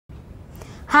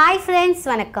Hi friends,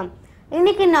 வணக்கம்.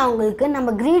 இன்னைக்கு நான் உங்களுக்கு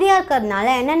நம்ம greedy-ஆ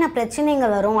இருக்கறனால என்னென்ன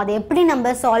பிரச்சனைகள் வரும் அதை எப்படி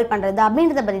நம்ம சால்வ் பண்றது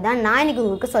அப்படிங்கறத பத்தி தான் நான் இன்னைக்கு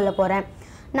உங்களுக்கு சொல்லப் போறேன்.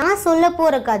 நான் சொல்லப்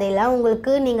போற கதையில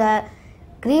உங்களுக்கு நீங்க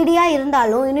greedy-ஆ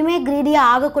இருந்தாலும் இனிமே greedy-ஆ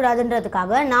ஆக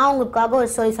கூடாதுன்றதுக்காக நான் உங்களுக்காக ஒரு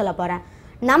ஸ்டோரி சொல்லப் போறேன்.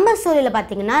 நம்ம ஸ்டோரியில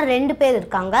பாத்தீங்கன்னா ரெண்டு பேர்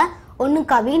இருக்காங்க. ஒன்னு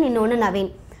கவின் இன்னொன்னு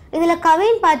நவீன். இதுல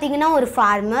கவின் பாத்தீங்கன்னா ஒரு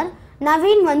farmer,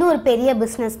 நவீன் வந்து ஒரு பெரிய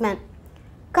businessman.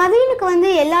 கவினுக்கு வந்து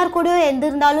எல்லார் கூடயும் எது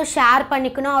இருந்தாலும் ஷேர்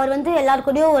பண்ணிக்கணும். அவர் வந்து எல்லார்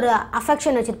கூடயும் ஒரு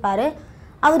அஃபெக்ஷன் வச்சிருப்பாரு.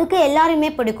 அவருக்கு எல்லாரையுமே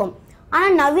பிடிக்கும். ஆனா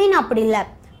நவீன் அப்படி இல்லை.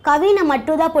 கவினை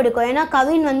மட்டும் தான் பிடிக்கும். ஏன்னா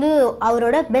கவின் வந்து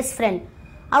அவரோட பெஸ்ட் ஃப்ரெண்ட்.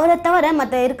 அவரை தவிர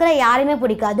மற்ற இருக்கிற யாரையுமே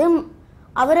பிடிக்காது.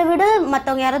 அவரை விட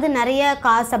மற்றவங்க யாராவது நிறைய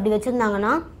காசு அப்படி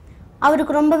வச்சுருந்தாங்கன்னா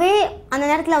அவருக்கு ரொம்பவே அந்த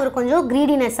நேரத்தில் அவர் கொஞ்சம்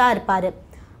க்ரீடினஸ்ஸாக இருப்பார்.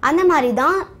 அந்த மாதிரி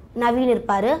தான் நவீன்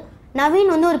இருப்பார். நவீன்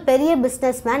வந்து ஒரு பெரிய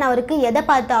பிஸ்னஸ்மேன். அவருக்கு எதை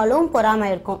பார்த்தாலும் பொறாமை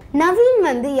இருக்கும். நவீன்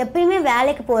வந்து எப்பயுமே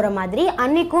வேலைக்கு போகிற மாதிரி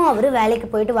அன்னைக்கும் அவர் வேலைக்கு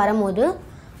போயிட்டு வரும்போது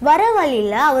வர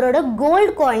வழியில் அவரோட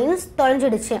கோல்டு காயின்ஸ்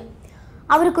தொலைஞ்சிடுச்சு.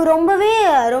 அவருக்கு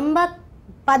ரொம்ப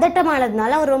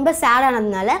பதட்டமானதுனால அவர் ரொம்ப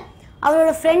சேடானதுனால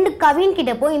அவரோட ஃப்ரெண்டு கவின்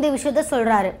கிட்ட போய் இந்த விஷயத்த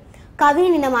சொல்கிறாரு.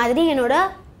 கவின் இந்த மாதிரி என்னோட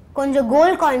கொஞ்சம்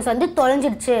கோல்டு காயின்ஸ் வந்து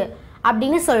தொலைஞ்சிடுச்சு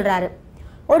அப்படின்னு சொல்கிறாரு.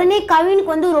 உடனே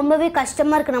கவினுக்கு வந்து ரொம்பவே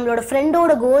கஷ்டமாக இருக்குது. நம்மளோட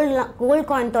ஃப்ரெண்டோட கோல்டு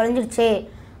காயின் தொலைஞ்சிடுச்சே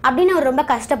அப்படின்னு அவர் ரொம்ப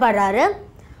கஷ்டப்படுறாரு.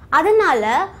 அதனால்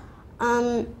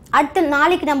அடுத்த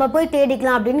நாளைக்கு நம்ம போய்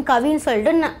தேடிக்கலாம் அப்படின்னு கவின்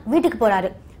சொல்லிட்டு வீட்டுக்கு போகிறாரு.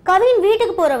 கவின்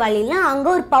வீட்டுக்கு போகிற வழியில்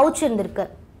அங்கே ஒரு பவுச் இருந்திருக்கு.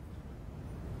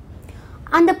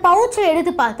 அந்த பவுச்சை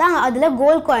எடுத்து பார்த்தா அதில்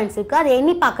கோல்டு காயின்ஸ் இருக்குது. அதை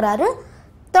எண்ணி பார்க்குறாரு.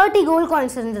 30 கோல்டு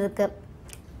காயின்ஸ் இருந்திருக்கு.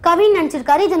 கவின்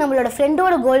நினச்சிருக்காரு இது நம்மளோட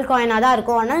ஃப்ரெண்டோட கோல்டு காயினாக தான்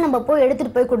இருக்கும், அதனால் நம்ம போய்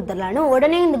எடுத்துகிட்டு போய் கொடுத்துடலான்னு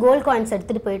உடனே இந்த கோல்டு காயின்ஸ்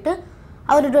எடுத்துகிட்டு போயிட்டு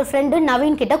அவரோட ஃப்ரெண்டு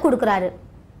நவீன் கிட்ட கொடுக்குறாரு.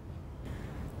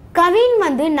 கவின்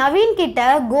வந்து நவீன் கிட்ட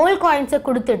கோல்டு காயின்ஸை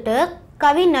கொடுத்துட்டு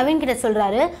கவின் நவீன் கிட்ட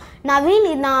சொல்கிறாரு, நவீன்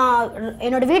நான்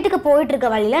என்னோட வீட்டுக்கு போயிட்டு இருக்க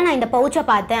வழியில் நான் இந்த பவுச்சை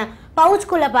பார்த்தேன்.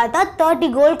 பவுச்சுக்குள்ளே பார்த்தா 30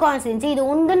 கோல்டு காயின்ஸ் இருந்துச்சு. இது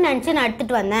உண்டுன்னு நினச்சி நான்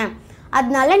எடுத்துகிட்டு வந்தேன்.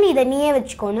 அதனால நீ இதை நீயே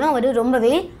வச்சுக்கோன்னு அவர்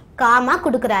ரொம்பவே காமாக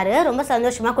கொடுக்குறாரு. ரொம்ப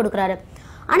சந்தோஷமாக கொடுக்குறாரு.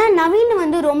 ஆனால் நவீன்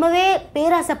வந்து ரொம்பவே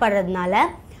பேராசைப்படுறதுனால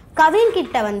கவின்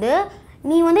கிட்ட வந்து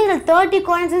நீ வந்து இதில் 30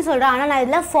 காயின்ஸ்னு சொல்கிற, ஆனால் நான்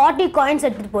இதில் 40 காயின்ஸ்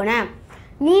எடுத்துகிட்டு போனேன்.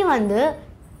 நீ வந்து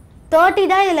 30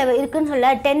 தான் இதில் இருக்குன்னு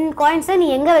சொல்ல, 10 காயின்ஸை நீ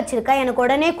எங்கே வச்சுருக்க, எனக்கு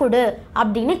உடனே கொடு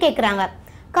அப்படின்னு கேட்குறாங்க.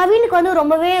 கவினுக்கு வந்து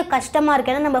ரொம்பவே கஷ்டமாக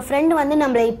இருக்குது. ஏன்னா நம்ம ஃப்ரெண்டு வந்து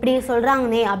நம்மளை இப்படி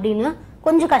சொல்கிறாங்கன்னே அப்படின்னு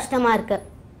கொஞ்சம் கஷ்டமாக இருக்குது.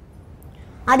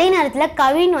 அதே நேரத்தில்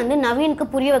கவின் வந்து நவீனுக்கு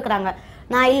புரிய வைக்கிறாங்க,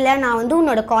 நான் வந்து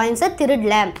உன்னோட காயின்ஸை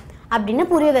திருடல அப்படின்னு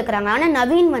புரிய வைக்கிறாங்க. ஆனால்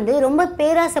நவீன் வந்து ரொம்ப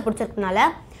பேராசை பிடிச்சிருக்கனால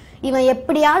இவன்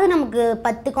எப்படியாவது நமக்கு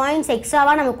 10 காயின்ஸ்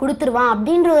எக்ஸ்ட்ராவாக நம்ம கொடுத்துருவான்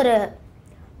அப்படின்ற ஒரு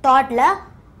தாட்டில்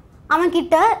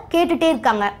அவன்கிட்ட கேட்டுகிட்டே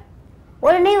இருக்காங்க.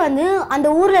 உடனே வந்து அந்த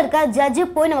ஊரில் இருக்க ஜட்ஜை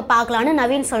போய் நம்ம பார்க்கலான்னு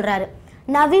நவீன் சொல்கிறாரு.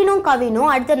 நவீனும்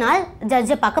கவினும் அடுத்த நாள்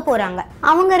ஜட்ஜை பார்க்க போகிறாங்க.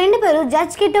 அவங்க ரெண்டு பேரும்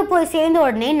ஜட்ஜ் கிட்ட போய் சேர்ந்த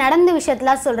உடனே நடந்த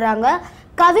விஷயத்தெலாம் சொல்கிறாங்க.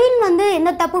 கவின் வந்து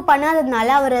எந்த தப்பு பண்ணாததுனால,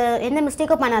 அவர் எந்த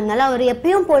மிஸ்டேக்கும் பண்ணாததுனால அவர்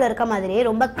எப்பயும் போல இருக்க மாதிரியே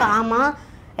ரொம்ப காமாக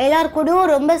எல்லாருக்கூடயும்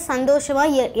ரொம்ப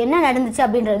சந்தோஷமாக என்ன நடந்துச்சு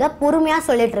அப்படின்றத பொறுமையாக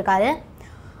சொல்லிட்டு இருக்காரு.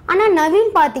 ஆனால்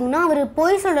நவீன் பார்த்தீங்கன்னா அவர்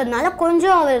போய் சொல்கிறதுனால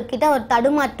கொஞ்சம் அவர்கிட்ட ஒரு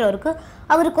தடுமாற்றம் இருக்குது.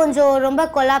 அவர் கொஞ்சம் ரொம்ப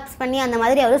கொலாப்ஸ் பண்ணி அந்த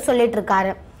மாதிரி அவர் சொல்லிட்டு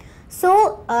இருக்காரு. ஸோ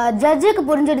ஜட்ஜுக்கு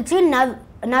புரிஞ்சிடுச்சு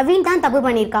நவீன் தான் தப்பு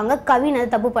பண்ணியிருக்காங்க, கவின் அது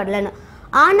தப்பு பண்ணலன்னு.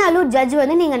 ஆனாலும் ஜட்ஜ்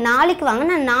வந்து நீங்கள் நாளைக்கு வாங்க,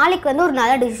 நான் நாளைக்கு வந்து ஒரு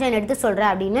நல்ல டிசிஷன் எடுத்து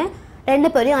சொல்கிறேன் அப்படின்னு ரெண்டு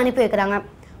பேரையும் அனுப்பி வைக்கிறாங்க.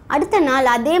 அடுத்த நாள்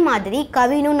அதே மாதிரி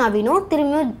கவினும் நவீனும்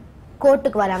திரும்பியும்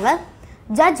கோர்ட்டுக்கு வராங்க.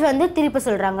 ஜட்ஜ் வந்து திருப்பி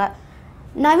சொல்கிறாங்க,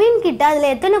 நவீன் கிட்ட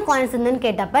அதில் எத்தனை காயின்ஸ் இருந்துன்னு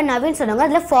கேட்டப்ப நவீன் சொன்னாங்க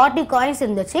அதில் 40 காயின்ஸ்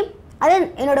இருந்துச்சு. அதை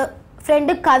என்னோட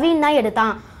ஃப்ரெண்டு கவின் தான்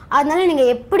எடுத்தான். அதனால நீங்கள்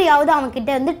எப்படியாவது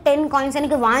அவன்கிட்ட வந்து 10 காயின்ஸ்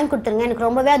எனக்கு வாங்கி கொடுத்துருங்க, எனக்கு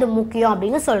ரொம்பவே அது முக்கியம்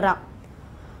அப்படின்னு சொல்கிறான்.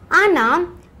 ஆனால்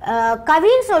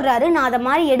கவின் சொல்கிறாரு, நான் அதை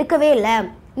மாதிரி எடுக்கவே இல்லை,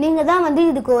 நீங்கள் தான் வந்து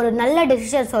இதுக்கு ஒரு நல்ல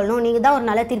டெசிஷன் சொல்லணும், நீங்கள் தான் ஒரு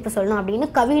நல்ல தீர்ப்பு சொல்லணும் அப்படின்னு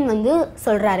கவின் வந்து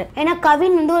சொல்கிறாரு. ஏன்னா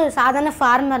கவின் வந்து ஒரு சாதாரண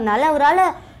ஃபார்மர்னால அவரால்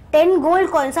 10 கோல்டு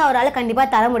காயின்ஸை அவரால் கண்டிப்பாக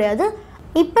தர முடியாது.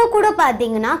 இப்போ கூட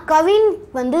பார்த்தீங்கன்னா கவின்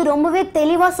வந்து ரொம்பவே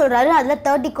தெளிவாக சொல்கிறாரு, அதில்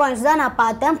 30 காயின்ஸ் தான் நான்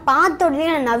பார்த்தேன், பார்த்த உடனே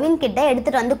நான் நவீன் கிட்ட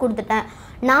எடுத்துகிட்டு வந்து கொடுத்துட்டேன்,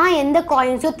 நான் எந்த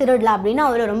காயின்ஸும் திருடல அப்படின்னு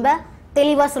அவர் ரொம்ப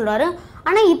தெளிவாக சொல்கிறாரு.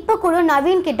 ஆனால் இப்போ கூட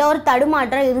நவீன் கிட்ட ஒரு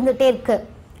தடுமாற்றம் இருந்துகிட்டே இருக்குது.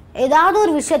 ஏதாவது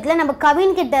ஒரு விஷயத்தில் நம்ம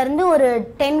கவின் கிட்ட இருந்து ஒரு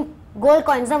 10 கோல்டு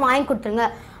காயின்ஸை வாங்கி கொடுத்துருங்க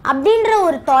அப்படின்ற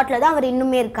ஒரு தாட்டில் தான் அவர்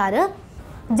இன்னுமே இருக்கார்.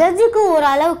 ஜட்ஜுக்கு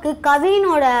ஓரளவுக்கு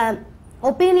கவினோட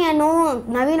ஒப்பீனியனும்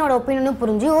நவீனோட ஒப்பீனியனும்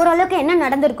புரிஞ்சு ஓரளவுக்கு என்ன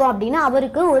நடந்திருக்கும் அப்படின்னு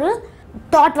அவருக்கு ஒரு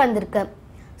தாட் வந்திருக்கு.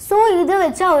 ஸோ இதை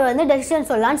வச்சு அவர் வந்து டெசிஷன்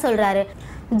சொல்லலான்னு சொல்கிறாரு.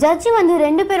 ஜட்ஜு வந்து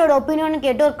ரெண்டு பேரோட ஒப்பீனியன்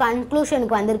கேட்டு ஒரு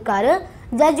கன்க்ளூஷனுக்கு வந்திருக்காரு.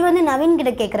 ஜட்ஜ் வந்து நவீன்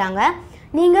கிட்ட கேட்குறாங்க,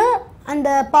 நீங்கள் அந்த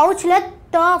பவுச்சில்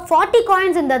 40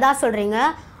 காயின்ஸ் இருந்ததா சொல்கிறீங்க,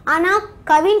 ஆனால்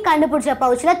கவின் கண்டுபிடிச்ச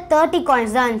பவுச்சில் 30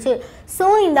 காயின்ஸ் தான் இருந்துச்சு. ஸோ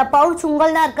இந்த பவுச்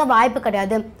உங்கள் தான் இருக்க வாய்ப்பு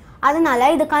கிடையாது. அதனால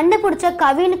இது கண்டுபிடிச்ச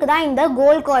கவினுக்கு தான் இந்த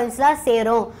கோல்ட் காயின்ஸ்லாம்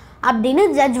சேரும் அப்படின்னு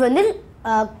ஜட்ஜ் வந்து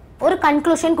ஒரு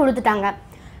கன்க்ளூஷன் கொடுத்துட்டாங்க.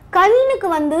 கவினுக்கு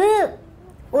வந்து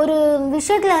ஒரு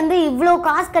விஷயத்தில் வந்து இவ்வளோ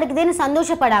காசு கிடைக்குதுன்னு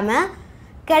சந்தோஷப்படாமல்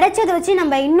கிடைச்சதை வச்சு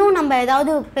நம்ம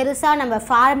ஏதாவது பெருசாக நம்ம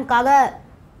ஃபார்முக்காக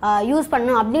யூஸ்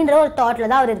பண்ணணும் அப்படின்ற ஒரு தாட்டில்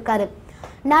தான் அவர் இருக்கார்.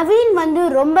 நவீன் வந்து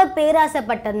ரொம்ப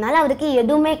பேராசைப்பட்டதுனால அவருக்கு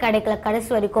எதுவுமே கிடைக்கல கடைசி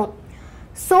வரைக்கும்.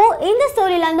 ஸோ இந்த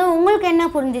ஸ்டோரியிலேருந்து உங்களுக்கு என்ன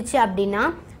புரிஞ்சிச்சு அப்படின்னா,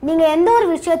 நீங்கள் எந்த ஒரு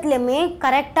விஷயத்துலையுமே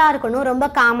கரெக்டாக இருக்கணும், ரொம்ப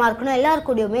காமாக இருக்கணும்,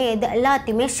 எல்லாருக்கூடையுமே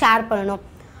எல்லாத்தையுமே ஷேர் பண்ணணும்.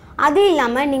 அது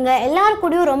இல்லாமல் நீங்கள்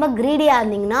எல்லாருக்கூடையும் ரொம்ப க்ரீடியாக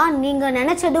இருந்தீங்கன்னா நீங்கள்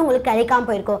நினச்சது உங்களுக்கு கிடைக்காம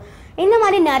போயிருக்கும். இந்த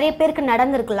மாதிரி நிறைய பேருக்கு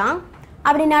நடந்திருக்கலாம்.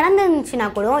 அப்படி நடந்துருந்துச்சுன்னா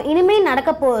கூட இனிமேல்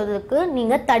நடக்க போகிறதுக்கு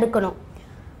நீங்கள் தடுக்கணும்.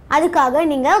 அதுக்காக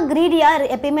நீங்கள் க்ரீடியாக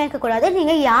எப்பயுமே இருக்கக்கூடாது.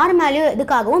 நீங்கள் யார் மேலேயும்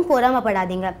எதுக்காகவும்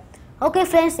பொறாமப்படாதீங்க. ஓகே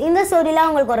ஃப்ரெண்ட்ஸ், இந்த ஸ்டோரியில்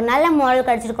உங்களுக்கு ஒரு நல்ல மாரல்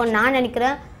கிடச்சிருக்கோன்னு நான்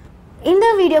நினைக்கிறேன். இந்த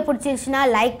வீடியோ பிடிச்சிருச்சுன்னா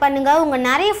லைக் பண்ணுங்கள், உங்கள்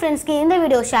நிறைய ஃப்ரெண்ட்ஸ்க்கு இந்த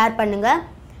வீடியோ ஷேர் பண்ணுங்கள்.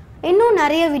 இன்னும்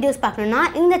நிறைய வீடியோஸ் பார்க்கணுன்னா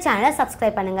இந்த சேனலை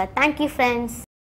சப்ஸ்கிரைப் பண்ணுங்கள். Thank you friends.